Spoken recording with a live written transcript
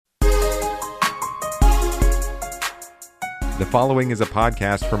The following is a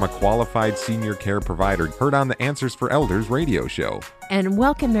podcast from a qualified senior care provider heard on the Answers for Elders radio show. And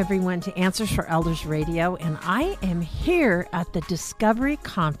welcome everyone to Answers for Elders Radio. And I am here at the Discovery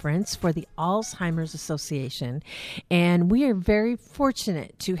Conference for the Alzheimer's Association. And we are very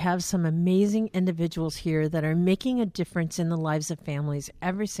fortunate to have some amazing individuals here that are making a difference in the lives of families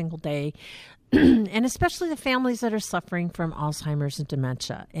every single day. And especially the families that are suffering from Alzheimer's and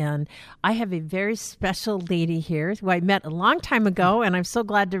dementia. And I have a very special lady here who I met a long time ago, and I'm so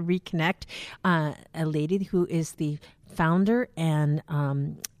glad to reconnect. A lady who is the founder and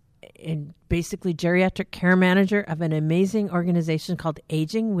basically geriatric care manager of an amazing organization called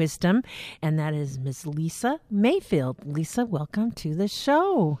Aging Wisdom, and that is Ms. Lisa Mayfield. Lisa, welcome to the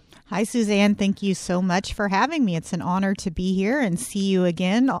show. Hi, Suzanne. Thank you so much for having me. It's an honor to be here and see you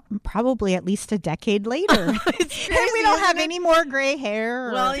again, probably at least a decade later. It's crazy, and we don't have any more gray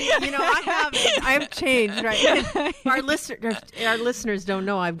hair. Well, I've changed, right? Our listeners don't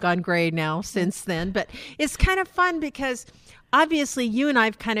know I've gone gray now since then, but it's kind of fun because obviously you and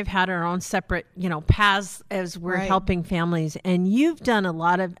I've kind of had our own separate, paths as we're helping families, and you've done a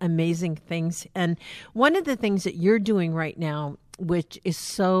lot of amazing things. And one of the things that you're doing right now, which is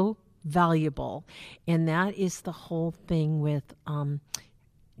so valuable, and that is the whole thing with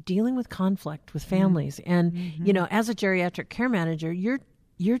dealing with conflict with families. And as a geriatric care manager,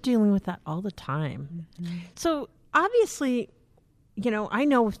 you're dealing with that all the time. So obviously, I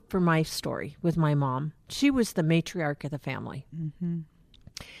know from my story with my mom, she was the matriarch of the family.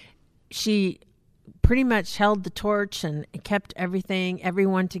 She pretty much held the torch and kept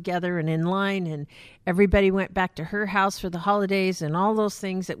everyone together and in line, and everybody went back to her house for the holidays and all those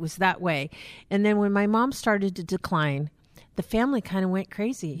things. It was that way. And then when my mom started to decline, the family kind of went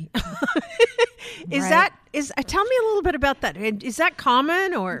crazy. Tell me a little bit about that. Is that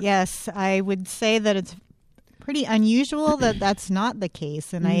common or? Yes, I would say that it's pretty unusual that that's not the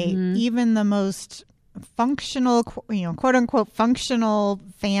case. And even the most functional, quote unquote, functional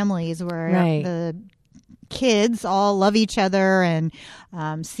families where the kids all love each other and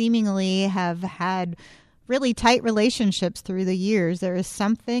seemingly have had really tight relationships through the years, there is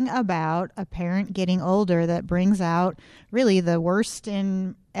something about a parent getting older that brings out really the worst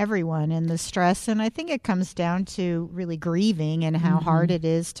in everyone and the stress. And I think it comes down to really grieving and how hard it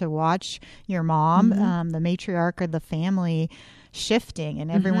is to watch your mom, the matriarch of the family, shifting,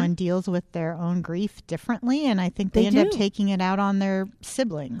 and everyone deals with their own grief differently. And I think they end up taking it out on their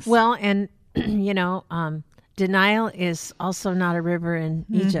siblings. Well, and, denial is also not a river in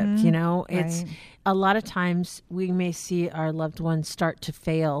Egypt. It's a lot of times we may see our loved ones start to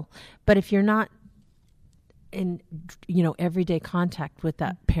fail, but if you're not in, everyday contact with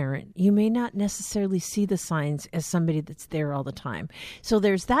that parent, you may not necessarily see the signs as somebody that's there all the time. So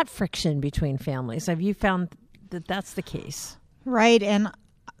there's that friction between families. Have you found that that's the case? Right. And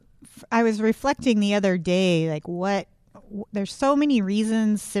I was reflecting the other day, there's so many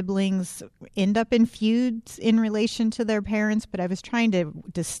reasons siblings end up in feuds in relation to their parents, but I was trying to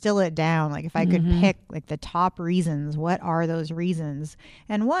distill it down. If I could pick the top reasons, what are those reasons?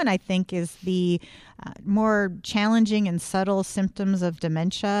 And one, I think, is the more challenging and subtle symptoms of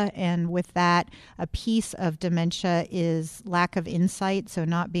dementia. And with that, a piece of dementia is lack of insight. So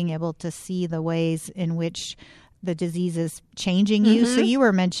not being able to see the ways in which the disease is changing you. So you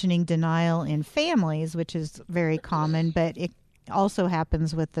were mentioning denial in families, which is very common, but it also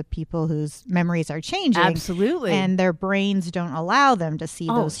happens with the people whose memories are changing. Absolutely. And their brains don't allow them to see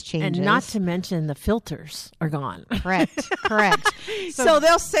those changes. And not to mention the filters are gone. Correct. So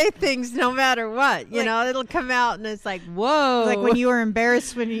they'll say things no matter what. It'll come out and it's like, whoa. Like when you were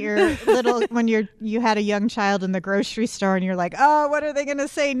embarrassed when you're little, when you had a young child in the grocery store and you're like, oh, what are they going to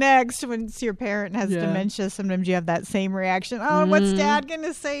say next? When your parent has dementia, sometimes you have that same reaction. Oh, what's dad going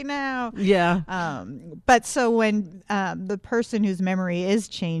to say now? Yeah. But so when the person whose memory is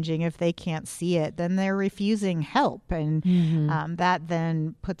changing, if they can't see it, then they're refusing help. And that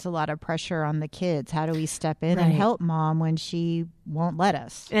then puts a lot of pressure on the kids. How do we step in and help mom when she won't let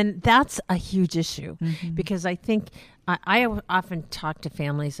us? And that's a huge issue because I think I often talk to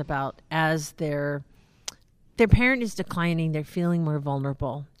families about as their parent is declining, they're feeling more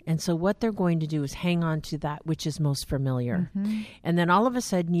vulnerable. And so what they're going to do is hang on to that which is most familiar. And then all of a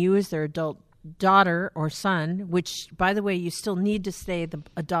sudden you as their adult daughter or son, which, by the way, you still need to stay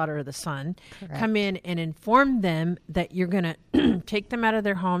a daughter or the son, come in and inform them that you're going to take them out of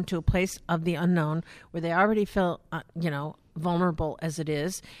their home to a place of the unknown where they already feel, vulnerable as it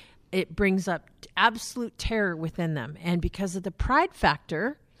is. It brings up absolute terror within them. And because of the pride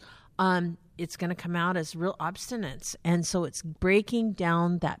factor, it's going to come out as real obstinance. And so it's breaking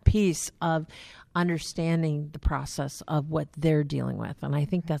down that piece of understanding the process of what they're dealing with. And I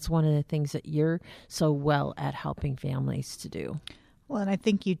think that's one of the things that you're so well at helping families to do. Well, and I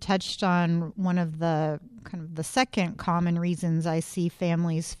think you touched on one of the kind of the second common reasons I see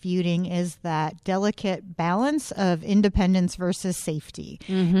families feuding is that delicate balance of independence versus safety.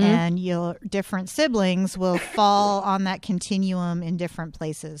 And your different siblings will fall on that continuum in different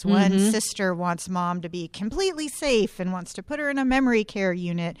places. One sister wants mom to be completely safe and wants to put her in a memory care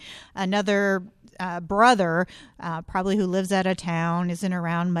unit. Another brother, probably who lives out of town, isn't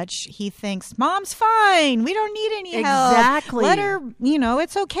around much. He thinks, mom's fine. We don't need any help. Exactly. Let her,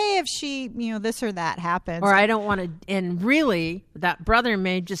 it's okay if she, this or that happens. Or I don't want to, and really that brother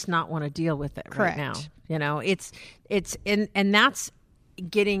may just not want to deal with it Correct. right now. And that's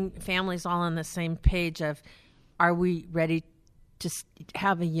getting families all on the same page of, are we ready to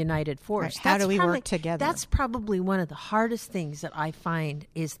have a united force? Right. How do we work together? That's probably one of the hardest things that I find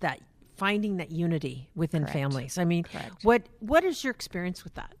is that finding that unity within Correct. families. I mean, Correct. what is your experience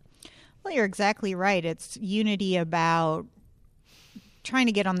with that? Well, you're exactly right. It's unity about trying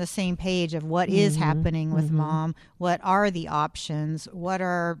to get on the same page of what is happening with mom, what are the options, what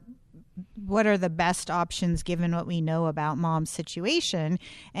are the best options given what we know about mom's situation,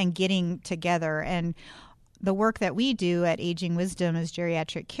 and getting together. And the work that we do at Aging Wisdom as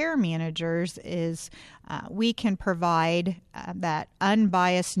geriatric care managers is we can provide that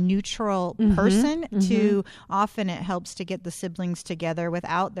unbiased, neutral person to, often it helps to get the siblings together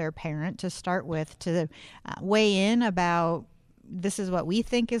without their parent to start with, to weigh in about, this is what we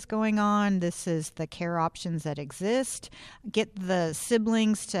think is going on, this is the care options that exist, get the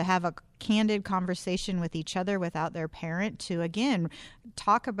siblings to have a candid conversation with each other without their parent to, again,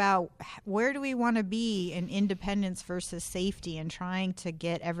 talk about where do we want to be in independence versus safety, and trying to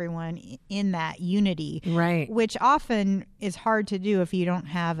get everyone in that unity, right? Which often is hard to do if you don't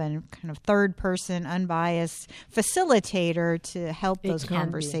have a kind of third person, unbiased facilitator to help those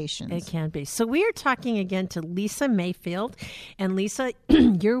conversations. It can be. So we are talking again to Lisa Mayfield. And Lisa,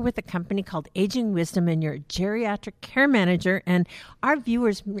 you're with a company called Aging Wisdom, and you're a geriatric care manager. And our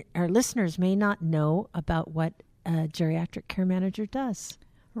viewers, our listeners may not know about what a geriatric care manager does.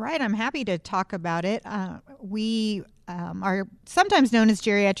 Right. I'm happy to talk about it. We are sometimes known as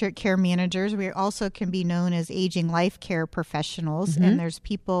geriatric care managers. We also can be known as aging life care professionals. And there's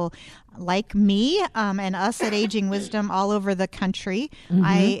people like me and us at Aging Wisdom all over the country.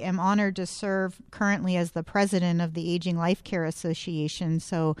 I am honored to serve currently as the president of the Aging Life Care Association.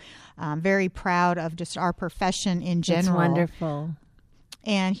 So I'm very proud of just our profession in general. It's wonderful.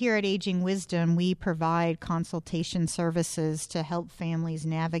 And here at Aging Wisdom, we provide consultation services to help families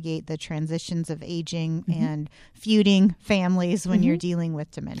navigate the transitions of aging and feuding families when you're dealing with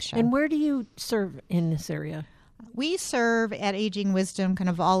dementia. And where do you serve in this area? We serve at Aging Wisdom kind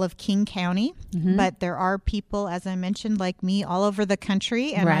of all of King County, but there are people, as I mentioned, like me all over the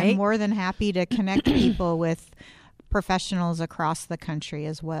country, and I'm more than happy to connect people with professionals across the country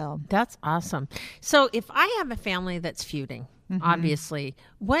as well. That's awesome. So if I have a family that's feuding, obviously,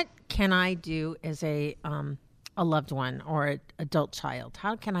 what can I do as a loved one or an adult child?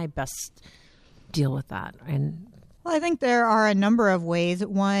 How can I best deal with that? Well, I think there are a number of ways.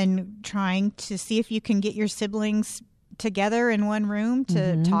 One, trying to see if you can get your siblings together in one room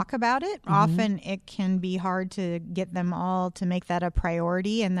to talk about it. Often it can be hard to get them all to make that a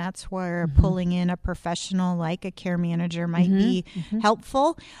priority, and that's where pulling in a professional like a care manager might be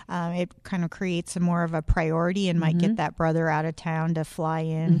helpful. It kind of creates more of a priority and might get that brother out of town to fly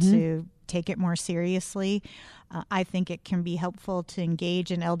in to take it more seriously. I think it can be helpful to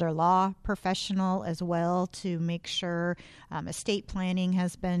engage an elder law professional as well to make sure estate planning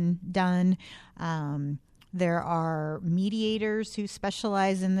has been done. There are mediators who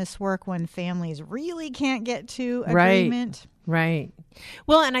specialize in this work when families really can't get to agreement. Right.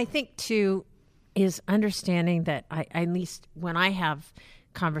 Well, and I think, too, is understanding that at least when I have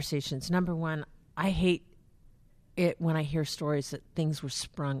conversations, number one, I hate it when I hear stories that things were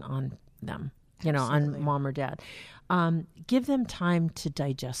sprung on them, on mom or dad. Give them time to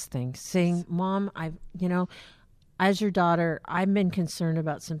digest things. Saying, Mom, as your daughter, I've been concerned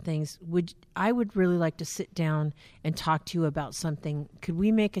about some things. I would really like to sit down and talk to you about something. Could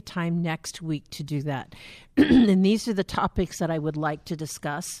we make a time next week to do that? And these are the topics that I would like to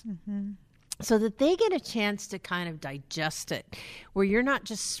discuss. so that they get a chance to kind of digest it, where you're not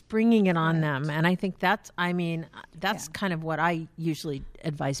just springing it on them. And I think that's kind of what I usually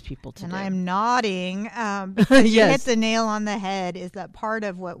advise people to do. And I'm nodding because you hit the nail on the head, is that part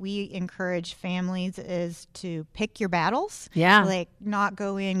of what we encourage families is to pick your battles. Yeah. Like not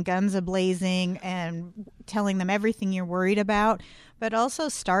go in guns a-blazing and telling them everything you're worried about, but also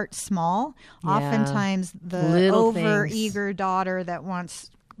start small. Yeah. Oftentimes the over-eager daughter that wants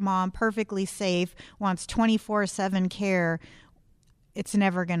mom perfectly safe, wants 24/7 care, it's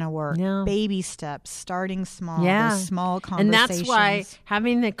never going to work. No. Baby steps, starting small, those small conversations. And that's why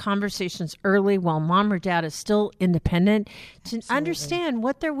having the conversations early while mom or dad is still independent, to understand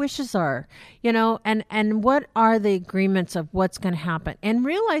what their wishes are, and what are the agreements of what's going to happen. And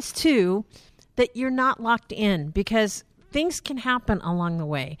realize, too, that you're not locked in, because things can happen along the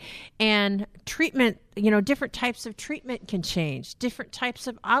way, and treatment, different types of treatment can change. Different types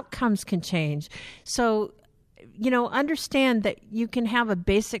of outcomes can change. So, understand that you can have a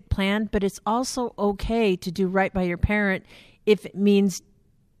basic plan, but it's also okay to do right by your parent if it means,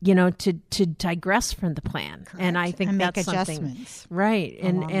 to digress from the plan. Correct. And I think and that's make something. Adjustments. Right.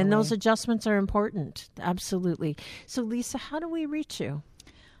 And those adjustments are important. Absolutely. So, Lisa, how do we reach you?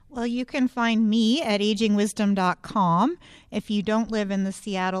 Well, you can find me at agingwisdom.com. If you don't live in the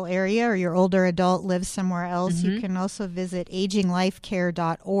Seattle area or your older adult lives somewhere else, you can also visit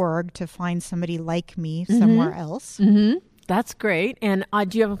aginglifecare.org to find somebody like me somewhere else. Mm-hmm. That's great. And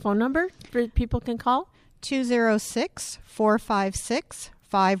do you have a phone number that people can call?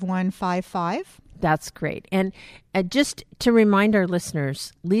 206-456-5155. That's great. And just to remind our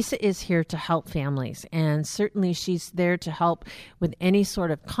listeners, Lisa is here to help families. And certainly she's there to help with any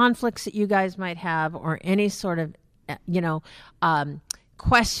sort of conflicts that you guys might have, or any sort of,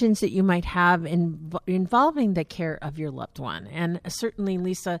 questions that you might have involving the care of your loved one. And certainly,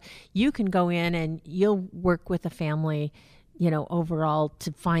 Lisa, you can go in and you'll work with a family, overall,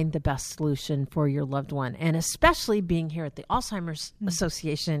 to find the best solution for your loved one. And especially being here at the Alzheimer's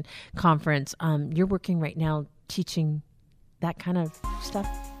Association conference, you're working right now teaching that kind of stuff.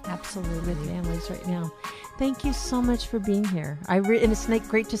 Absolutely. With families right now. Thank you so much for being here. And it's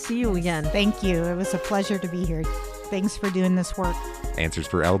great to see you again. Thank you. It was a pleasure to be here. Thanks for doing this work. Answers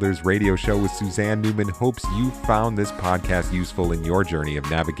for Elders radio show with Suzanne Newman hopes you found this podcast useful in your journey of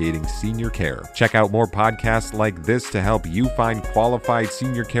navigating senior care. Check out more podcasts like this to help you find qualified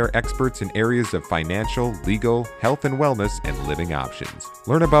senior care experts in areas of financial, legal, health and wellness, and living options.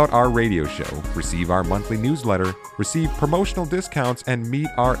 Learn about our radio show, receive our monthly newsletter, receive promotional discounts, and meet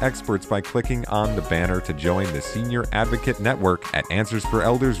our experts by clicking on the banner to join the Senior Advocate Network at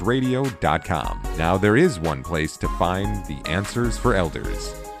AnswersForEldersRadio.com. Now there is one place to find the Answers for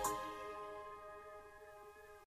Elders.